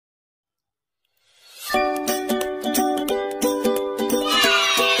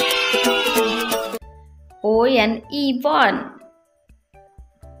one,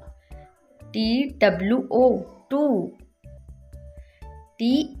 TWO 2,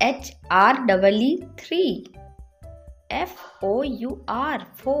 THREE 3, FOUR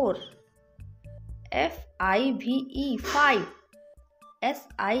 4, FIVE 5,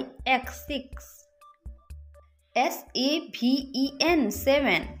 SIX 6, SAVEN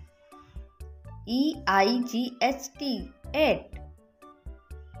 7, EIGHT 8,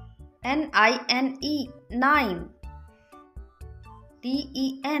 NINE 9,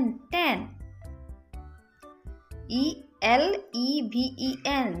 TEN 10,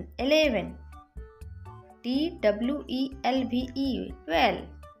 ELEVEN 11, TWELVE 12,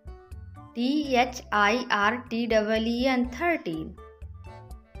 THIRTEEN 13,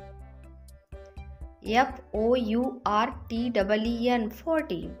 FOURTEEN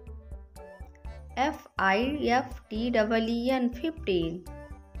 14, FIFTEEN 15,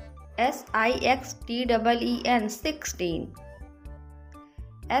 SIXTEEN 16,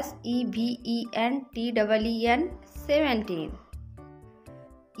 SEVENTEEN 17,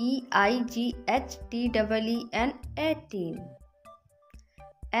 EIGHTEEN 18,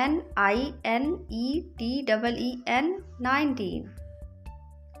 NINETEEN 19,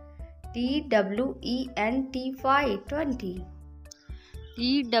 TWENTY 20,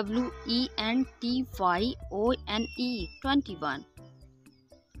 TWENTYONE 21,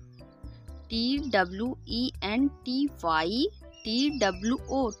 TWENTY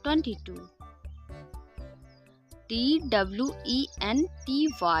TWO 22, TWENTY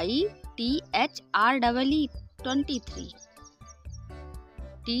THREE 23,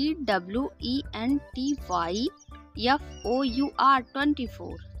 TWENTY FOUR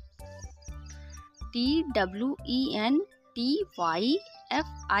 24, TWENTY FIVE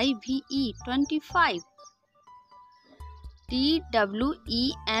 25, TWENTY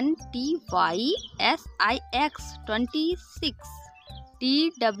SIX 26,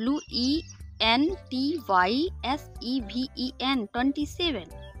 TWENTY SEVEN 27,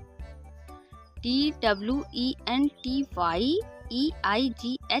 TWENTY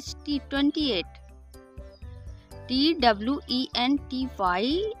EIGHT 28, TWENTY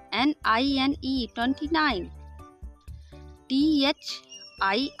NINE 29,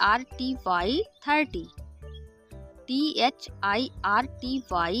 THIRTY 30, THIRTYONE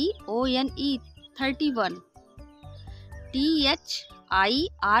 31,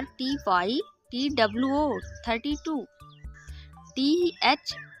 THIRTY TWO 32,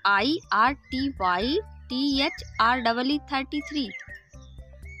 THIRTY THREE 33,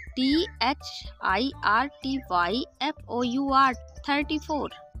 THIRTY FOUR 34,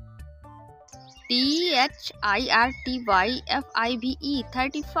 THIRTY FIVE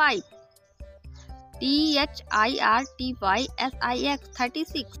 35, THIRTY SIX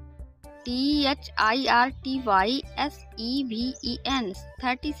 36, THIRTY SEVEN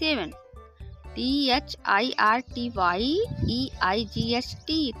 37, THIRTY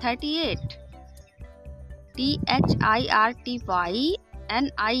EIGHT 38, THIRTY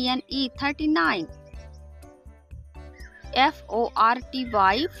NINE 39, FORTY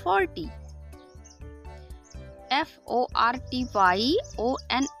 40, FORTY ONE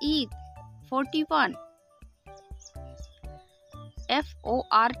 41,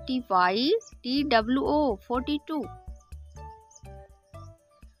 FORTY TWO 42,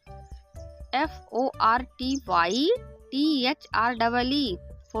 FORTY THREE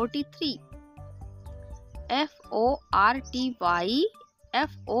 43, FORTY FOUR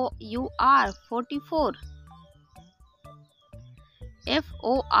 44,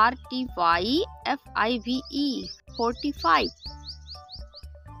 FORTY FIVE 45,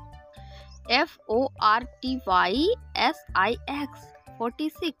 FORTY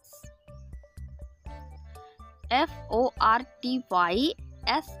SIX 46,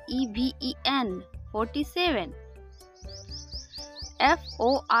 FORTY SEVEN 47,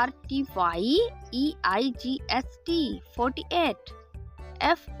 FORTY EIGHT 48,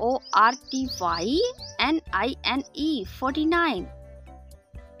 FORTY NINE 49,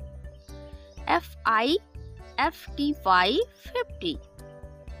 FIFTY 50.